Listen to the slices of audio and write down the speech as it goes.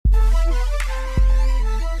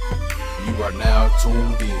You are now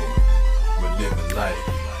tuned in with Living Life,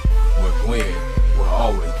 where Gwen will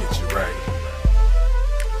always get you right.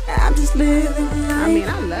 I'm just living life. I mean,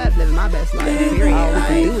 I love living my best life, period. All we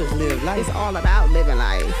can do is live life. It's all about living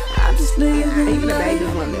life. I'm just living Even the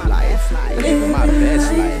babies want to live life. Living my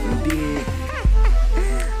best life, you dig?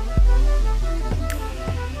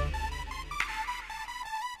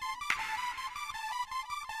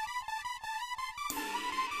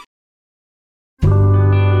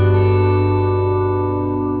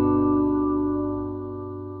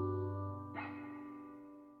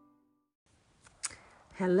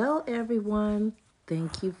 Hello, everyone.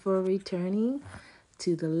 Thank you for returning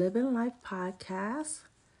to the Living Life podcast.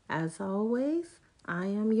 As always, I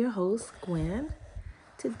am your host, Gwen.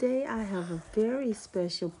 Today, I have a very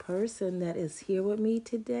special person that is here with me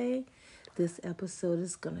today. This episode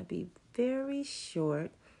is going to be very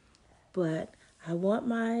short, but I want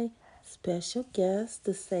my special guest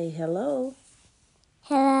to say hello.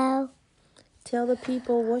 Hello, Tell the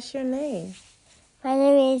people, what's your name? my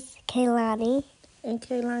name is Kaylani, And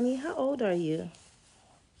Kaylani, how old are you?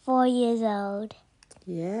 4 years old.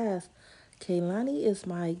 Yes, Kaylani is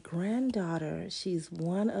my granddaughter. She's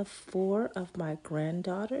one of 4 of my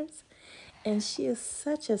granddaughters, and she is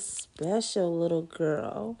such a special little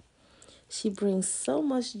girl. She brings so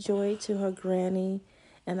much joy to her granny,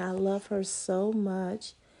 and I love her so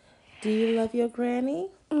much. Do you love your granny?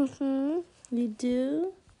 Mm-hmm. You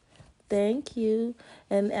do? Thank you.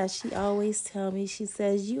 And as she always tells me, she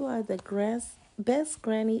says, you are the best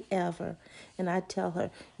granny ever. And I tell her,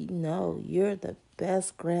 no, you're the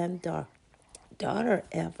best granddaughter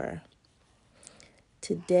ever.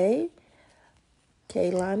 Today,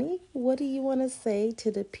 Kaylani, what do you want to say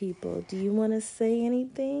to the people? Do you want to say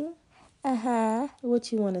anything? Uh-huh.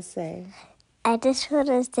 What you want to say? I just want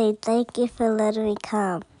to say thank you for letting me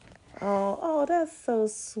come. Oh, that's so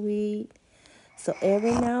sweet. So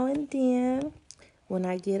every now and then, when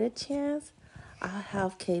I get a chance, I'll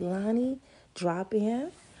have Kaylani drop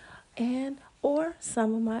in, or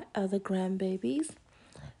some of my other grandbabies,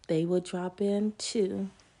 they will drop in too.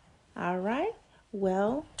 All right?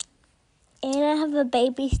 Well, And I have a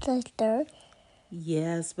baby sister.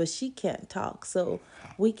 yes, but she can't talk, so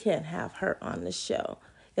we can't have her on the show.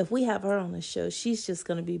 If we have her on the show, she's just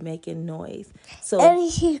going to be making noise. So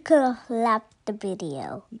And she's going to lap the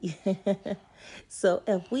video. So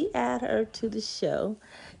if we add her to the show,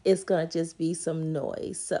 it's going to just be some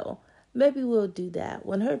noise. So maybe we'll do that.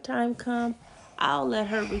 When her time comes, I'll let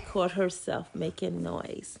her record herself making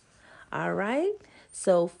noise. All right?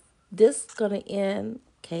 So this is going to end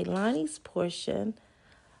Kaylani's portion.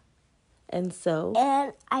 And so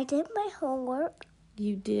And I did my homework.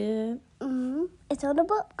 you did? Mm-hmm. It's on the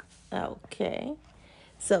book. Okay.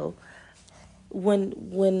 So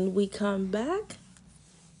when we come back,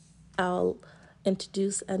 I'll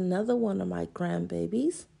introduce another one of my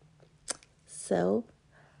grandbabies. So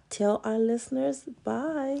tell our listeners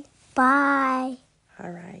bye. Bye. All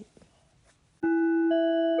right.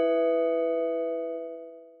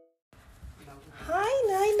 Hi,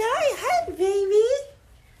 Nai. Hi, baby.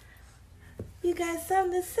 You got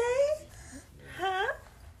something to say? Huh?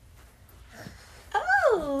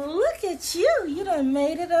 Oh, look at you. You done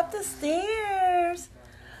made it up the stairs.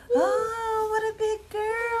 Oh, what a big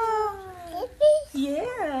girl.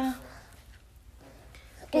 Yeah.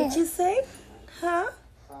 What'd you say? Huh?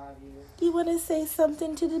 You want to say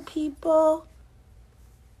something to the people?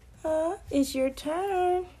 Huh? It's your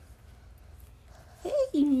turn.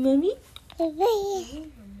 Hey, mommy.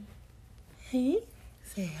 Hey,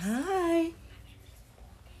 say hi.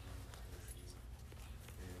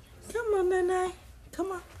 Come on, Nana.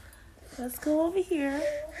 Come on. Let's go over here.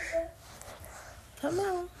 Come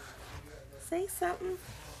on. Say something.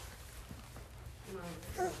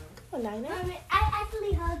 Come on, Nana. I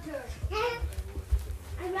actually hugged her.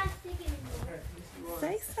 I'm not sticking anymore.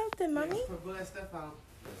 Say something, mommy.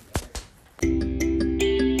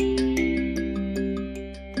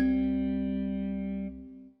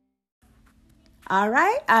 All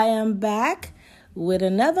right, I am back with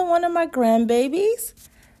another one of my grandbabies.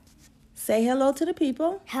 Say hello to the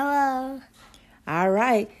people. Hello. All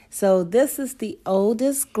right, so this is the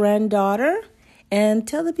oldest granddaughter. And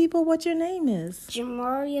tell the people what your name is.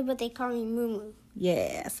 Jamaria, but they call me Mumu.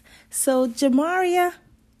 Yes. So, Jamaria,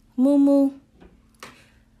 Mumu,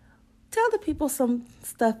 tell the people some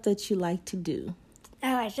stuff that you like to do.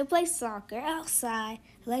 I like to play soccer outside.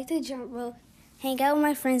 I like to jump rope. Hang out with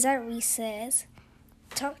my friends at recess.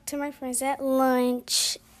 Talk to my friends at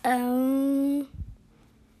lunch. I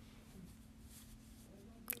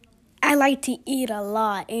like to eat a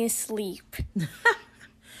lot and sleep.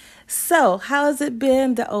 So, how has it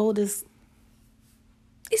been, the oldest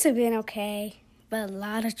It's been okay, but a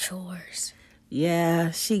lot of chores.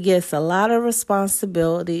 Yeah, she gets a lot of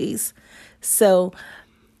responsibilities. So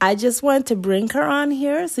I just wanted to bring her on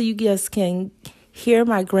here so you guys can hear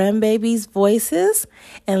my grandbabies' voices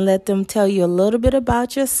and let them tell you a little bit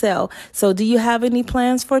about yourself. So do you have any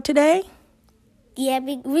plans for today? Yeah,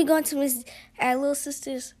 we're going to our little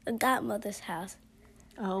sister's godmother's house.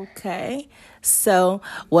 Okay. So,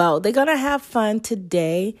 well, they're going to have fun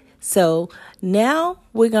today. So now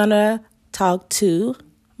we're going to talk to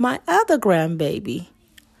my other grandbaby.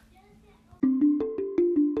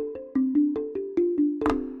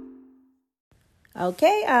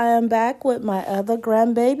 Okay, I am back with my other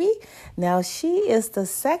grandbaby. Now she is the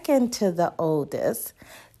second to the oldest.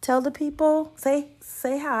 Tell the people, say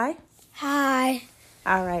hi. Hi.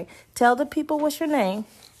 All right. Tell the people what's your name.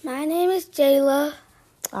 My name is Jayla.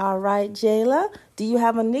 All right, Jayla. Do you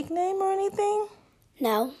have a nickname or anything?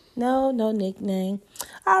 No. No nickname.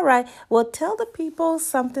 All right. Well, tell the people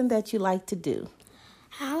something that you like to do.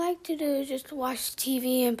 I like to do is just watch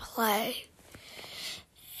TV and play.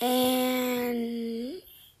 And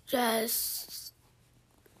just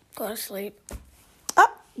go to sleep.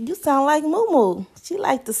 Oh, you sound like Moo Moo. She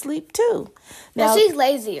like to sleep too. Now she's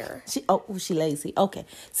lazier. She lazy. Okay.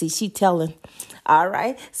 See, she telling. All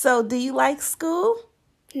right. So, do you like school?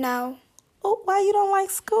 No. Oh, why you don't like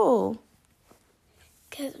school?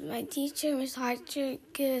 Because my teacher, Miss Harcher,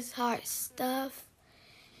 gives hard stuff.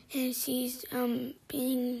 And she's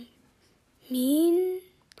being mean.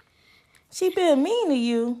 She being mean to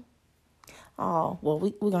you? Oh, well,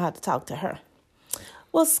 we're going to have to talk to her.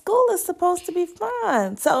 Well, school is supposed to be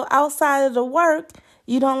fun. So outside of the work,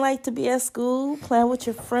 you don't like to be at school, playing with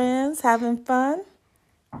your friends, having fun?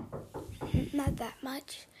 Not that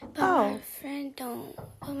much. But my friend don't.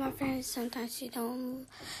 But my friend, sometimes she don't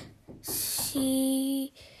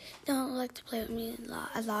like to play with me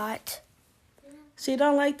a lot. She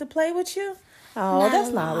don't like to play with you? Oh,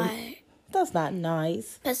 that's not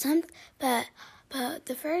nice. But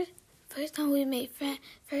the first time we made friends,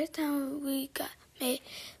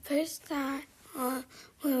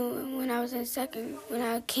 when I was when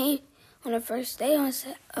I came on the first day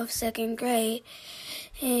of second grade,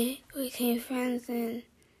 and we became friends and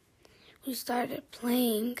we started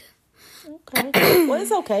playing. Okay. Well,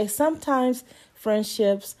 it's okay. Sometimes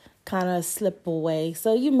friendships kind of slip away,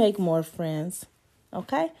 so you make more friends.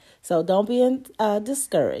 Okay? So don't be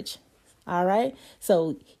discouraged. All right?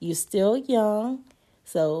 So you're still young.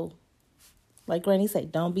 So like Granny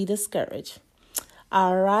said, don't be discouraged.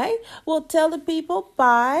 All right? Well, tell the people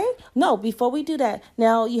bye. No, before we do that,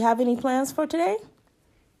 now you have any plans for today?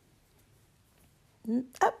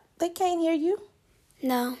 They can't hear you.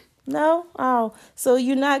 No. No? Oh, so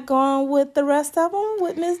you're not going with the rest of them,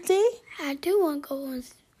 with Miss D? I do want to go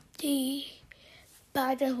with D, but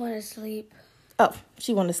I just want to sleep. Oh,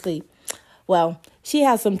 she want to sleep. Well, she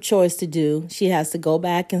has some chores to do. She has to go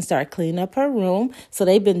back and start cleaning up her room. So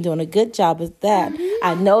they've been doing a good job of that.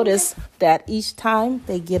 I noticed that each time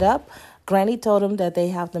they get up, Granny told them that they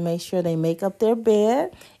have to make sure they make up their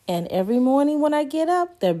bed. And every morning when I get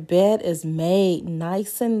up, their bed is made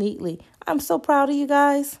nice and neatly. I'm so proud of you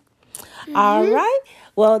guys. All right.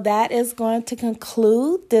 Well, that is going to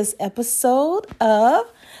conclude this episode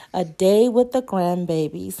of A Day with the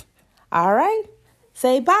Grandbabies. All right.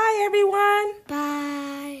 Say bye, everyone.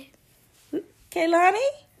 Bye. Kaylani,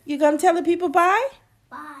 you going to tell the people bye?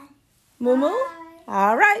 Bye. Moo?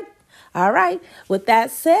 All right. All right. With that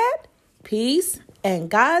said, peace and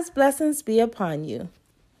God's blessings be upon you.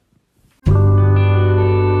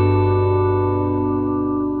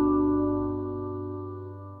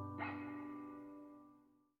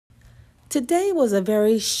 Today was a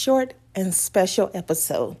very short and special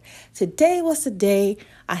episode. Today was the day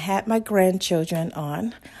I had my grandchildren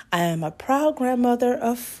on. I am a proud grandmother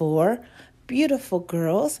of 4 beautiful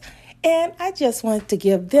girls, and I just wanted to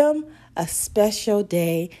give them a special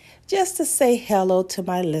day just to say hello to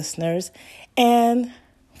my listeners and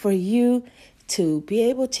for you to be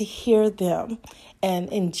able to hear them and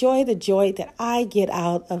enjoy the joy that I get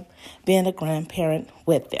out of being a grandparent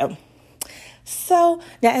with them. So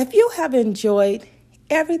now if you have enjoyed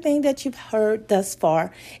everything that you've heard thus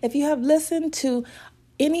far, if you have listened to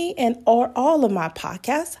any and or all of my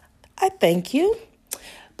podcasts, I thank you.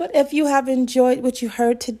 But if you have enjoyed what you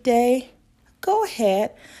heard today, go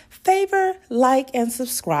ahead, favor, like, and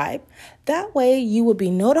subscribe. That way you will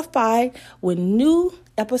be notified when new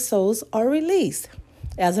episodes are released.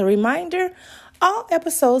 As a reminder, all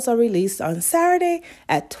episodes are released on Saturday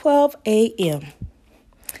at 12 a.m.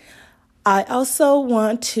 I also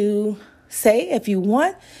want to say, if you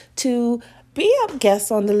want to be a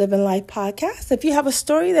guest on the Living Life podcast. If you have a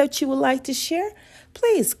story that you would like to share,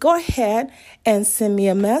 please go ahead and send me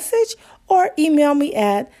a message or email me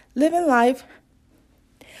at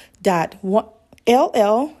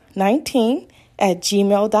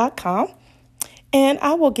livinglife.ll19@gmail.com, and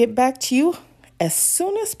I will get back to you as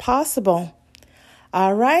soon as possible.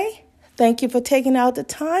 All right. Thank you for taking out the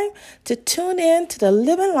time to tune in to the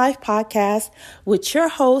Living Life podcast with your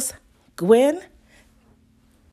host, Gwen